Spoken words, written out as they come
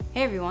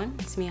Hey everyone,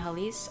 it's me,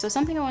 Halise. So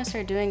something I want to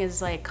start doing is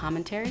like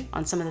commentary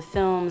on some of the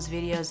films,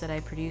 videos that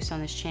I produce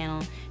on this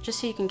channel, just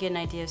so you can get an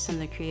idea of some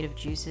of the creative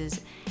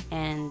juices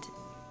and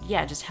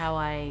yeah, just how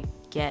I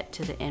get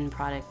to the end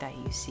product that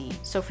you see.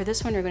 So for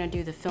this one, we're going to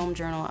do the film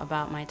journal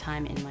about my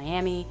time in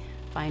Miami,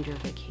 Find Your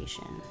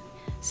Vacation.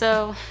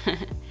 So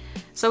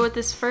with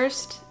this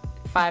first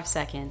 5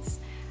 seconds,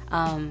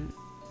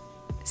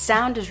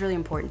 sound is really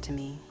important to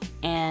me,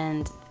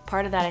 and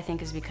part of that I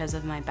think is because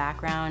of my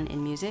background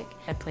in music.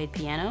 I played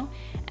piano,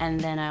 and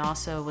then I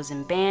also was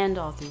in band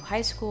all through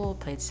high school,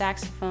 played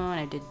saxophone,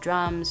 I did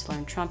drums,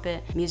 learned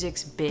trumpet.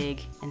 Music's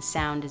big and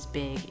sound is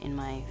big in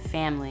my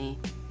family.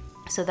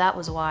 So that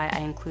was why I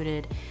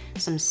included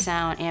some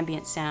sound,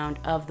 ambient sound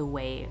of the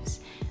waves.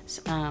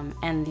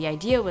 And the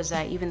idea was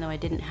that even though I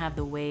didn't have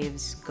the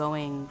waves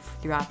going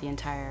throughout the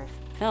entire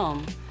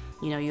film,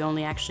 you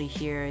only actually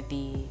hear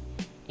the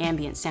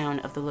ambient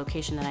sound of the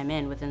location that I'm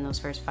in within those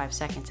first 5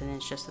 seconds, and then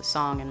it's just the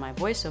song and my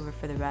voiceover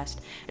for the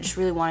rest. I just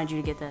really wanted you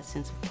to get that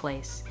sense of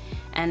place.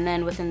 And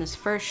then within this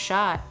first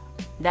shot,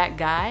 that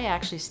guy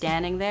actually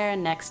standing there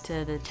next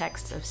to the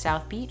text of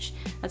South Beach,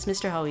 that's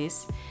Mr.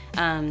 Halise.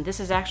 This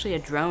is actually a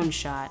drone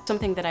shot.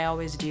 Something that I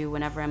always do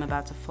whenever I'm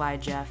about to fly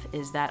Jeff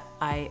is that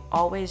I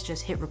always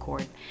just hit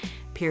record,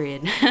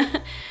 period.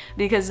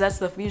 Because that's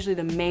usually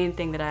the main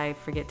thing that I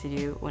forget to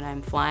do when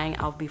I'm flying.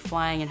 I'll be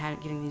flying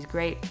and getting these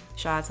great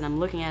shots, and I'm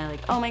looking at it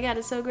like, oh my god,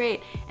 it's so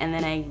great. And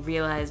then I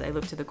realize I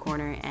look to the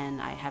corner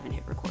and I haven't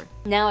hit record.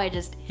 Now I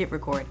just hit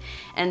record.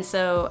 And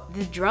so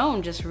the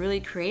drone just really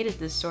created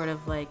this sort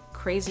of like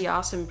crazy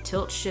awesome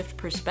tilt shift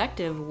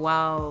perspective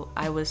while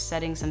I was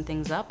setting some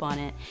things up on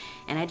it,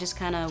 and I just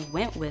kind of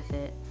went with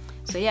it.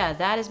 So yeah,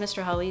 that is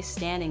Mr. Halise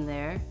standing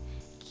there,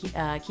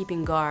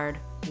 keeping guard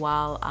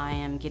while I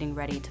am getting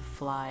ready to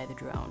fly the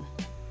drone.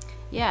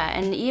 Yeah,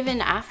 and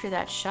even after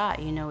that shot,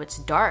 it's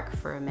dark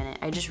for a minute.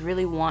 I just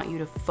really want you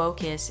to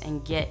focus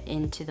and get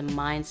into the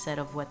mindset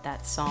of what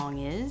that song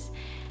is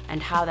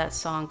and how that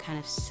song kind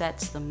of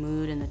sets the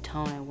mood and the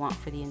tone I want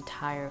for the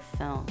entire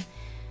film.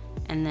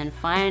 And then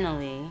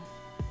finally,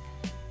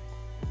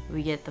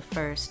 we get the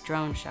first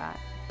drone shot.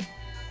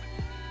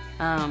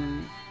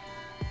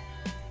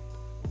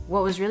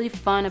 What was really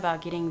fun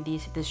about getting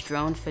this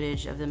drone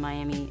footage of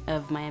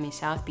Miami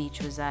South Beach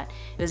was that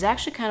it was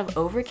actually kind of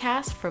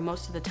overcast for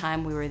most of the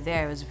time we were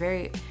there.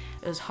 It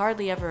was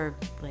hardly ever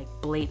like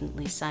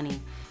blatantly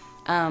sunny.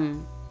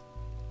 On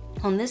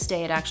this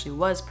day, it actually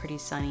was pretty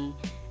sunny,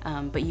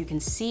 but you can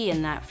see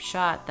in that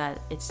shot that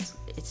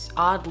it's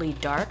oddly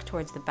dark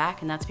towards the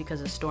back, and that's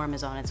because a storm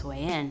is on its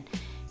way in.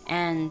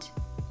 And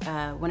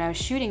when I was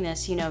shooting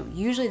this,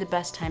 usually the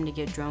best time to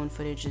get drone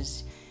footage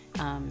is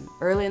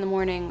early in the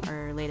morning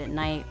or late at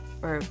night,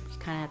 or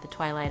kind of at the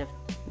twilight of,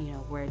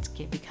 where it's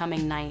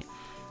becoming night.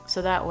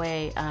 So that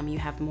way you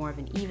have more of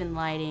an even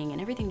lighting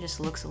and everything just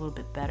looks a little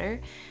bit better.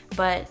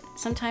 But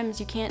sometimes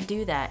you can't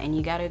do that, and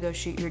you gotta go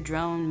shoot your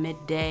drone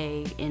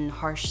midday in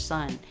harsh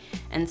sun.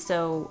 And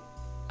so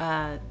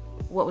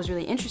what was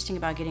really interesting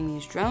about getting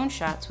these drone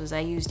shots was I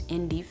used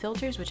ND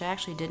filters, which I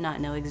actually did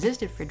not know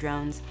existed for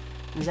drones.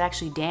 It was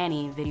actually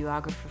Danny, a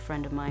videographer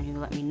friend of mine, who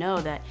let me know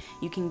that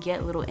you can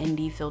get little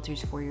ND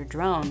filters for your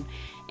drone.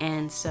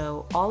 And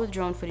so all the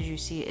drone footage you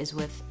see is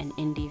with an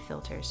ND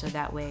filter, so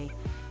that way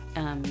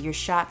your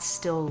shots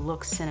still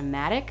look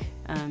cinematic,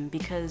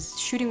 because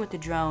shooting with the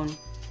drone,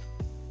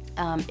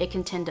 it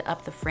can tend to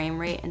up the frame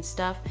rate and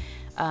stuff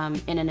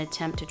in an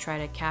attempt to try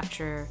to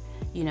capture,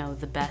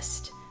 the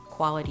best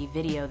quality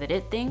video that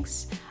it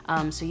thinks.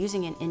 So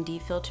using an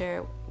ND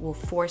filter will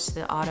force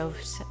the auto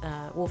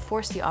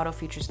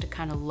features to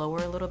kind of lower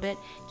a little bit,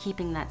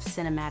 keeping that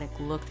cinematic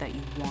look that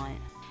you want.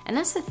 And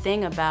that's the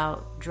thing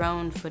about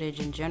drone footage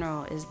in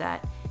general, is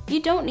that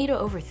you don't need to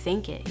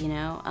overthink it.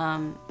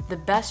 The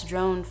best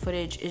drone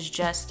footage is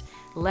just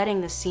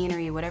letting the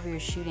scenery, whatever you're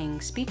shooting,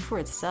 speak for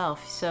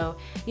itself. So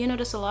you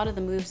notice a lot of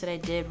the moves that I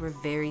did were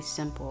very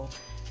simple: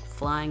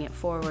 flying it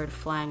forward,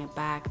 flying it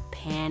back,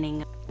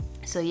 panning.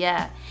 So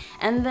yeah,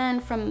 and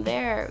then from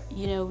there,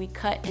 we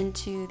cut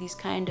into these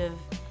kind of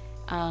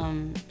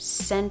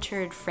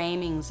centered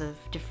framings of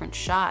different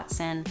shots.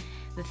 And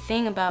the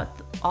thing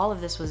about all of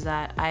this was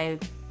that I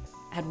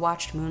had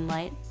watched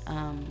Moonlight,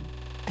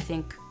 I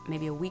think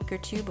maybe a week or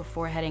two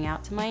before heading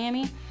out to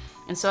Miami.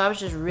 And so I was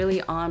just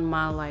really on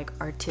my like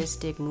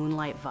artistic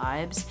Moonlight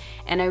vibes.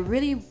 And I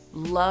really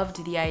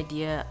loved the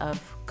idea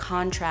of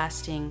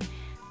contrasting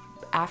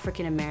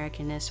African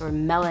Americanness or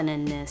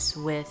melaninness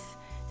with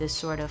this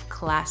sort of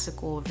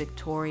classical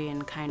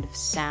Victorian kind of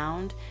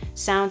sounds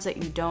that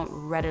you don't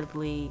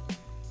readily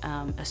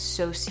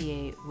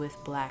associate with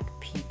Black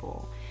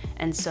people.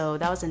 And so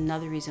that was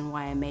another reason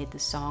why I made the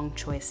song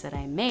choice that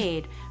I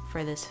made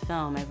for this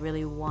film. I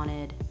really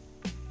wanted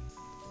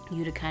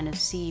you to kind of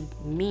see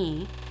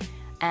me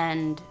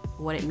and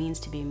what it means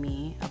to be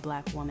me, a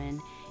Black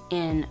woman,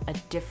 in a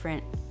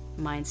different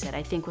mindset.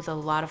 I think with a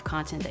lot of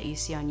content that you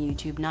see on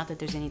YouTube, not that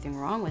there's anything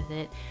wrong with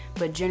it,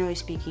 but generally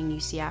speaking,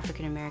 you see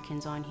African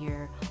Americans on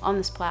here, on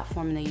this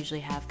platform, and they usually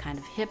have kind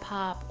of hip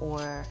hop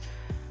or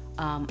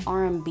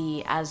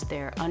R&B as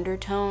their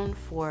undertone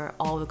for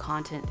all the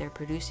content they're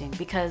producing,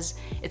 because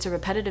it's a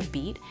repetitive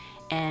beat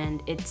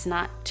and it's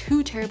not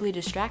too terribly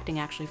distracting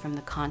actually from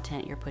the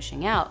content you're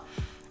pushing out.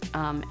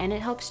 And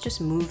it helps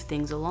just move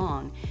things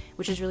along,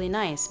 which is really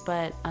nice.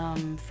 But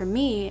for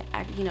me,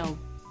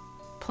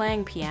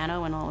 playing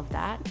piano and all of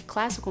that,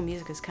 classical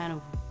music is kind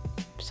of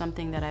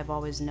something that I've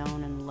always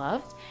known and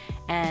loved,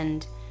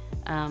 and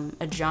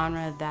a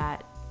genre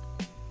that,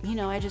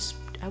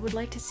 I would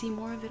like to see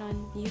more of it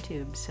on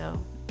YouTube.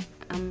 So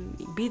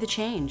be the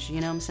change,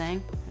 you know what I'm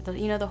saying?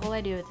 The whole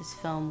idea with this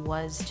film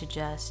was to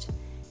just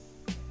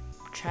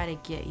try to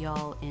get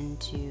y'all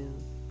into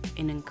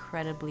an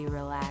incredibly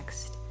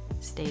relaxed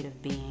state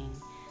of being,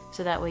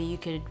 so that way you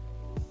could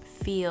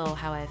feel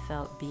how I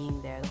felt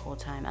being there the whole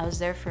time. I was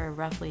there for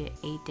roughly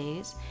 8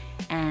 days,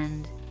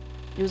 and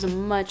it was a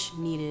much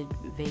needed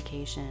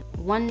vacation.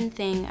 One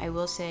thing I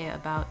will say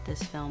about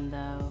this film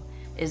though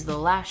is the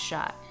last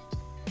shot,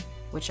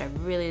 which I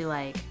really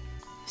like.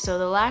 So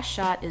the last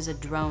shot is a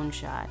drone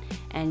shot,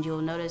 and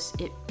you'll notice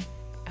it,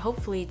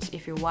 hopefully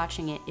if you're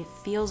watching it, it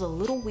feels a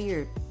little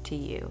weird to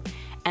you.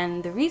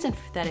 And the reason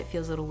that it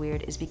feels a little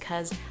weird is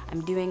because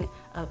I'm doing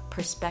a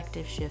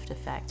perspective shift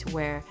effect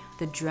where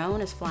the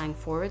drone is flying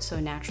forward, so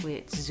naturally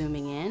it's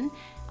zooming in.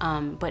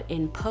 But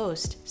in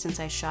post, since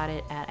I shot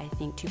it at I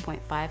think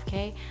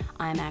 2.5K,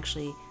 I'm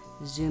actually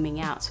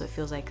zooming out, so it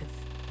feels like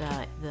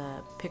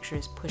the picture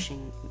is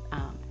pushing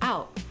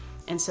out.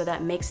 And so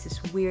that makes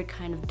this weird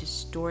kind of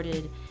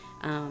distorted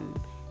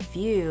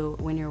view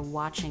when you're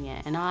watching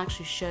it. And I'll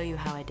actually show you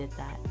how I did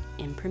that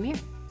in Premiere.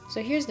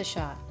 So here's the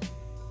shot.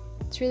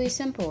 It's really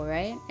simple,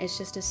 right? It's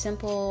just a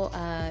simple,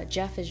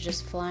 Jeff is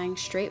just flying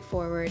straight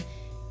forward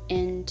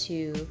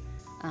into,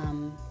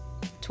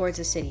 towards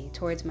the city,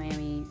 towards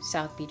Miami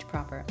South Beach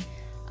proper.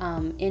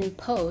 In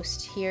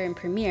post, here in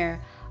Premiere,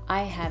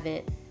 I have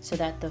it so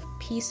that the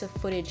piece of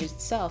footage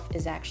itself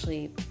is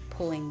actually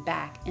pulling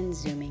back and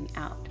zooming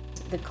out.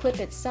 The clip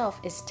itself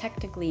is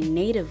technically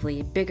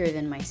natively bigger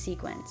than my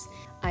sequence.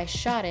 I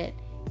shot it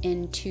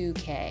in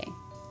 2K,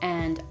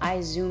 and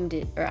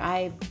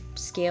I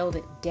scaled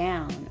it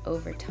down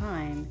over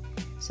time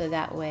so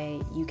that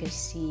way you could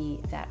see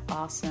that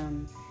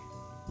awesome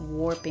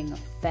warping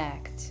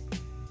effect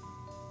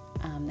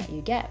that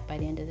you get by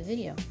the end of the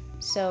video.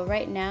 So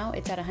right now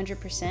it's at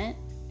 100%, and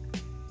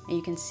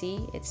you can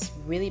see it's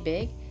really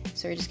big.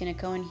 So we're just gonna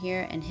go in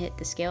here and hit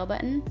the scale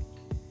button,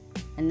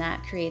 and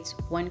that creates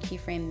one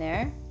keyframe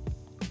there.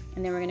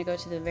 And then we're gonna go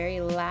to the very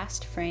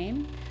last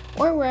frame,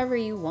 or wherever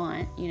you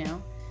want,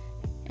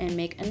 and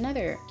make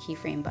another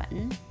keyframe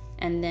button,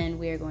 and then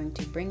we are going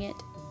to bring it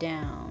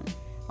down.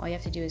 All you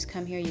have to do is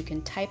come here, you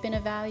can type in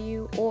a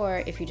value,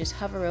 or if you just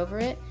hover over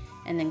it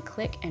and then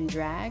click and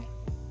drag,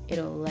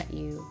 it'll let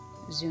you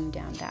zoom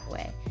down that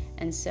way.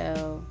 And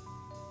so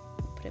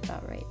put it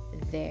about right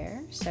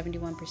there,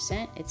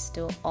 71%. It's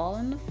still all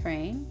in the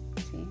frame.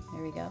 See,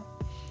 there we go.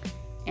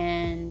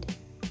 And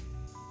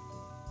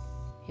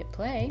hit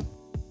play.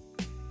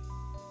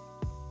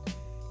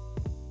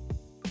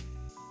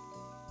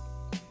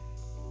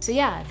 So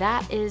yeah,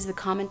 that is the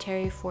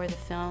commentary for the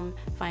film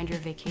Find Your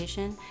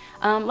Vacation.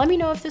 Let me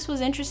know if this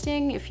was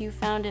interesting, if you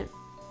found it,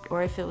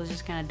 or if it was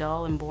just kind of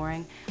dull and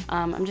boring.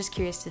 I'm just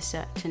curious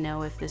to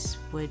know if this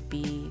would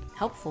be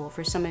helpful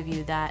for some of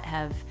you that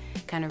have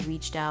kind of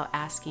reached out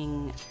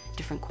asking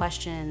different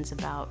questions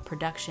about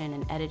production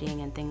and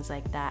editing and things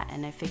like that.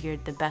 And I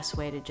figured the best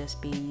way to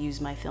just be use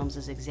my films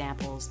as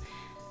examples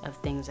of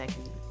things I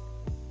can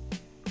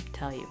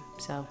tell you.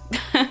 So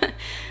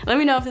let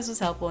me know if this was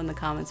helpful in the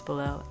comments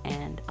below,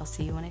 and I'll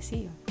see you when I see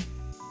you.